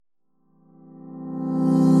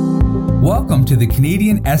Welcome to the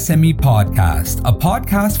Canadian SME Podcast, a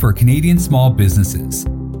podcast for Canadian small businesses.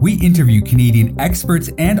 We interview Canadian experts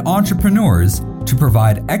and entrepreneurs to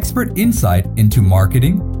provide expert insight into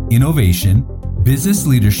marketing, innovation, business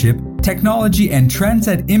leadership, technology, and trends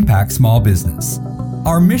that impact small business.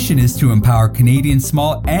 Our mission is to empower Canadian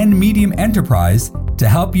small and medium enterprise to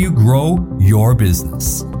help you grow your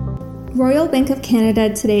business. Royal Bank of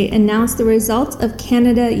Canada today announced the results of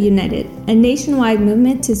Canada United, a nationwide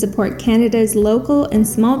movement to support Canada's local and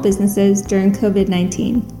small businesses during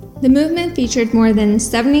COVID-19. The movement featured more than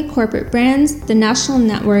 70 corporate brands, the national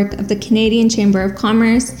network of the Canadian Chamber of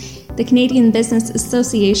Commerce, the Canadian Business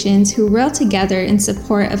Associations who railed together in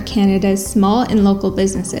support of Canada's small and local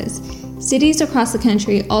businesses. Cities across the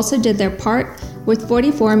country also did their part, with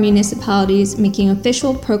 44 municipalities making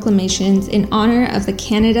official proclamations in honor of the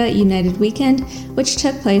Canada United Weekend, which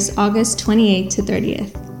took place August 28th to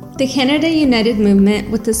 30th. The Canada United movement,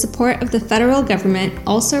 with the support of the federal government,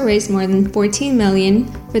 also raised more than $14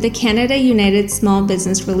 million for the Canada United Small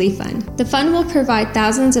Business Relief Fund. The fund will provide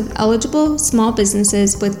thousands of eligible small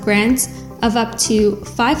businesses with grants of up to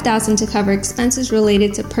 $5,000 to cover expenses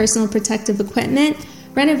related to personal protective equipment,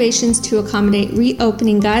 renovations to accommodate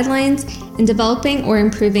reopening guidelines, and developing or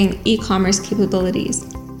improving e-commerce capabilities.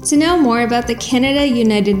 To know more about the Canada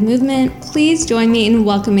United movement, please join me in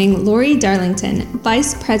welcoming Lori Darlington,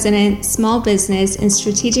 Vice President, Small Business and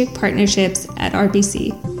Strategic Partnerships at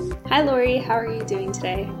RBC. Hi Lori, how are you doing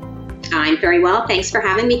today? I'm very well, thanks for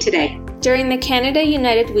having me today. During the Canada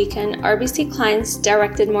United Weekend, RBC clients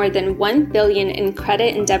directed more than $1 billion in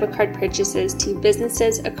credit and debit card purchases to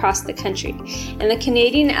businesses across the country, and the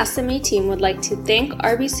Canadian SME team would like to thank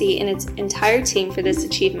RBC and its entire team for this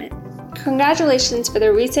achievement. Congratulations for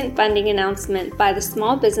the recent funding announcement by the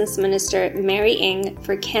Small Business Minister Mary Ng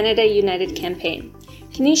for Canada United campaign.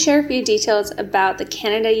 Can you share a few details about the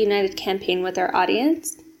Canada United campaign with our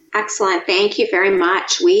audience? Excellent. Thank you very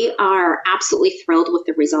much. We are absolutely thrilled with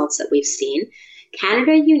the results that we've seen.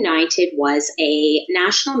 Canada United was a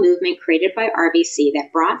national movement created by RBC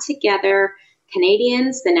that brought together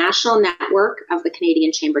Canadians, the national network of the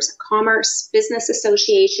Canadian Chambers of Commerce, business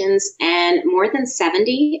associations, and more than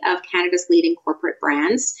 70 of Canada's leading corporate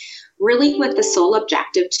brands, really with the sole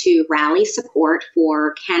objective to rally support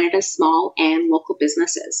for Canada's small and local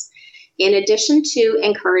businesses. In addition to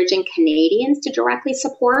encouraging Canadians to directly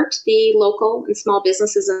support the local and small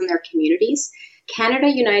businesses in their communities, Canada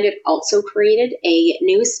United also created a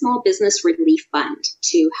new small business relief fund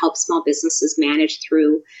to help small businesses manage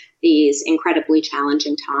through these incredibly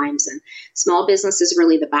challenging times. And small business is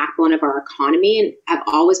really the backbone of our economy and have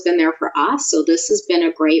always been there for us. So this has been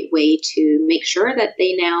a great way to make sure that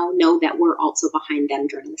they now know that we're also behind them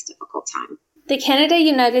during this difficult time. The Canada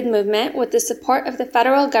United movement, with the support of the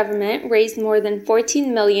federal government, raised more than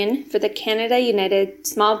 $14 million for the Canada United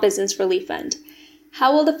Small Business Relief Fund.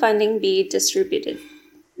 How will the funding be distributed?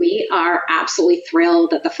 We are absolutely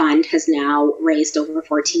thrilled that the fund has now raised over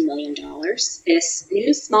 $14 million. This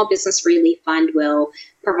new Small Business Relief Fund will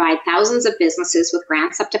provide thousands of businesses with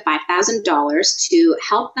grants up to $5,000 to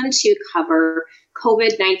help them to cover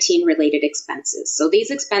COVID-19 related expenses. So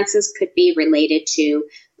these expenses could be related to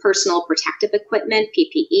personal protective equipment,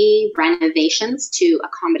 PPE, renovations to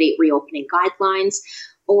accommodate reopening guidelines,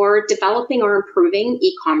 or developing or improving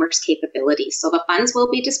e-commerce capabilities. So the funds will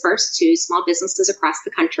be dispersed to small businesses across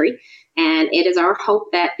the country, and it is our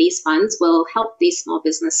hope that these funds will help these small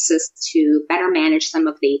businesses to better manage some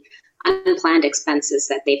of the unplanned expenses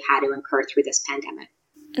that they've had to incur through this pandemic.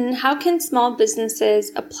 And how can small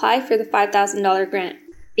businesses apply for the $5,000 grant?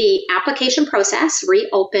 The application process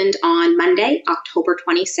reopened on Monday, October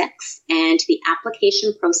 26th, and the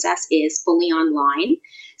application process is fully online.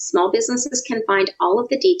 Small businesses can find all of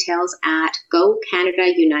the details at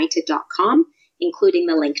gocanadaunited.com, including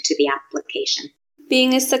the link to the application.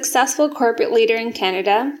 Being a successful corporate leader in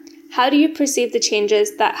Canada, how do you perceive the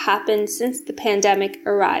changes that happened since the pandemic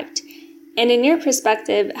arrived? And in your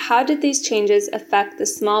perspective, how did these changes affect the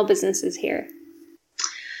small businesses here?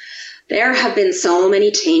 There have been so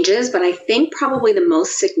many changes, but I think probably the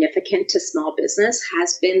most significant to small business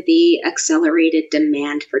has been the accelerated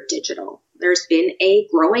demand for digital. There's been a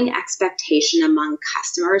growing expectation among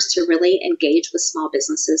customers to really engage with small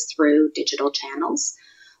businesses through digital channels.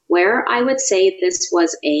 Where I would say this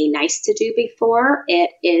was a nice to do before, it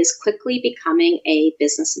is quickly becoming a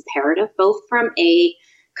business imperative, both from a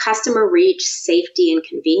customer reach, safety, and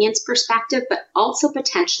convenience perspective, but also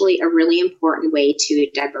potentially a really important way to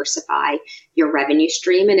diversify your revenue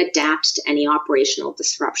stream and adapt to any operational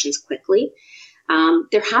disruptions quickly.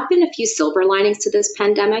 There have been a few silver linings to this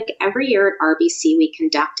pandemic. Every year at RBC, we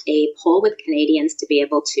conduct a poll with Canadians to be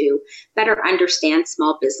able to better understand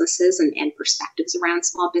small businesses and perspectives around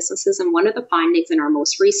small businesses. And one of the findings in our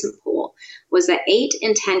most recent poll was that 8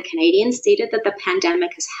 in 10 Canadians stated that the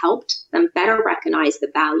pandemic has helped them better recognize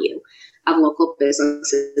the value of local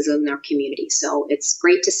businesses in their community. So it's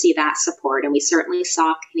great to see that support. And we certainly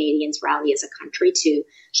saw Canadians rally as a country to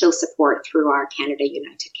show support through our Canada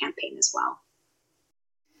United campaign as well.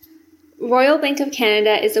 Royal Bank of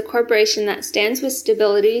Canada is a corporation that stands with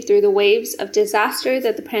stability through the waves of disaster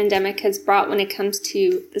that the pandemic has brought when it comes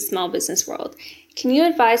to the small business world. Can you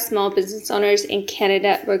advise small business owners in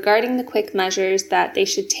Canada regarding the quick measures that they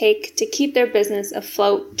should take to keep their business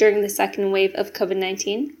afloat during the second wave of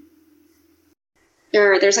COVID-19?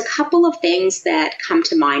 Sure. There's a couple of things that come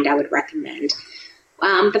to mind I would recommend.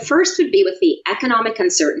 The first would be with the economic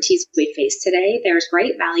uncertainties we face today. There's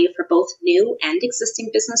great value for both new and existing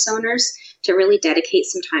business owners to really dedicate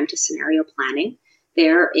some time to scenario planning.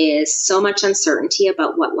 There is so much uncertainty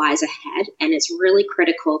about what lies ahead, and it's really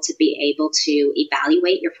critical to be able to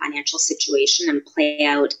evaluate your financial situation and play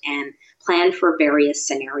out and plan for various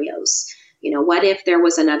scenarios. What if there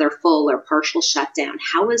was another full or partial shutdown?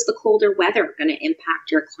 How is the colder weather going to impact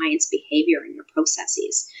your clients' behavior and your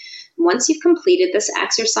processes? Once you've completed this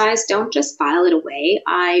exercise, don't just file it away.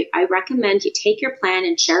 I recommend you take your plan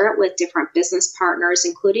and share it with different business partners,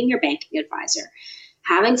 including your banking advisor.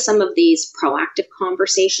 Having some of these proactive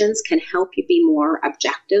conversations can help you be more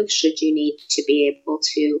objective should you need to be able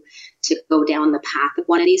to go down the path of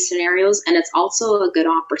one of these scenarios. And it's also a good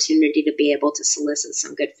opportunity to be able to solicit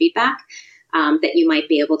some good feedback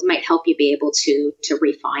that might help you be able to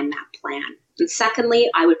refine that plan. And secondly,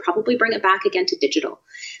 I would probably bring it back again to digital.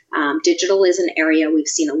 Digital is an area we've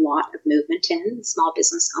seen a lot of movement in. Small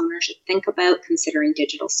business owners should think about considering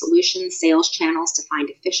digital solutions, sales channels to find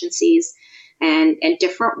efficiencies, and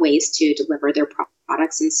different ways to deliver their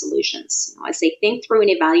products and solutions. As they think through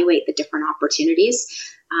and evaluate the different opportunities,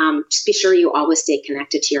 just be sure you always stay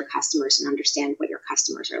connected to your customers and understand what your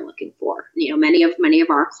customers are looking for. Many of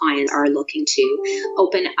our clients are looking to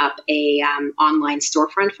open up a online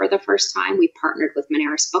storefront for the first time. We partnered with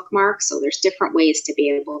Moneris Bookmark, so there's different ways to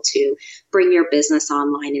be able to bring your business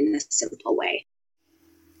online in a simple way.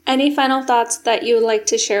 Any final thoughts that you would like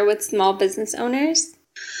to share with small business owners?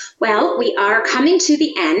 Well, we are coming to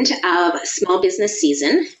the end of small business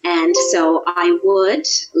season, and so I would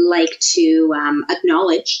like to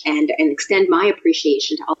acknowledge and extend my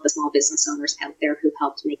appreciation to all the small business owners out there who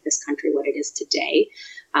helped make this country what it is today.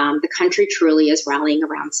 The country truly is rallying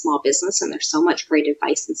around small business, and there's so much great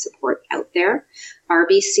advice and support out there.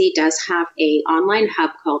 RBC does have an online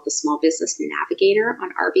hub called the Small Business Navigator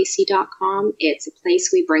on rbc.com. It's a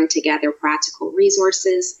place we bring together practical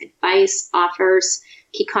resources, advice, offers,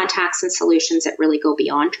 key contacts, and solutions that really go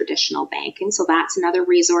beyond traditional banking. So that's another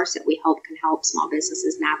resource that we hope can help small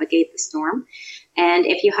businesses navigate the storm. And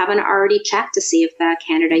if you haven't already checked to see if the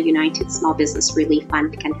Canada United Small Business Relief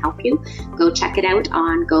Fund can help you, go check it out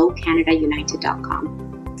on gocanadaunited.com.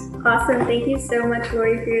 Awesome. Thank you so much,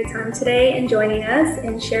 Lori, for your time today and joining us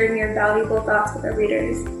and sharing your valuable thoughts with our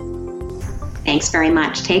readers. Thanks very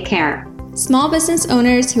much. Take care. Small business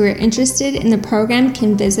owners who are interested in the program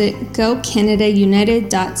can visit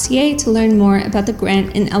gocanadaunited.ca to learn more about the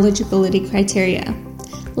grant and eligibility criteria.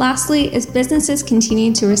 Lastly, as businesses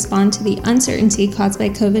continue to respond to the uncertainty caused by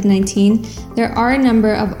COVID-19, there are a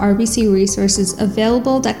number of RBC resources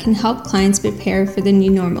available that can help clients prepare for the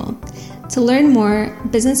new normal. To learn more,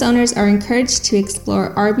 business owners are encouraged to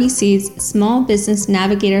explore RBC's Small Business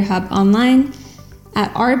Navigator Hub online at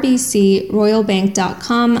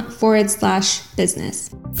rbcroyalbank.com/business.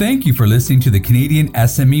 Thank you for listening to the Canadian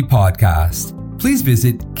SME Podcast. Please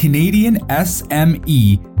visit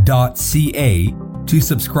canadiansme.ca to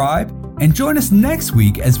subscribe and join us next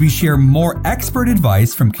week as we share more expert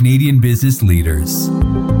advice from Canadian business leaders.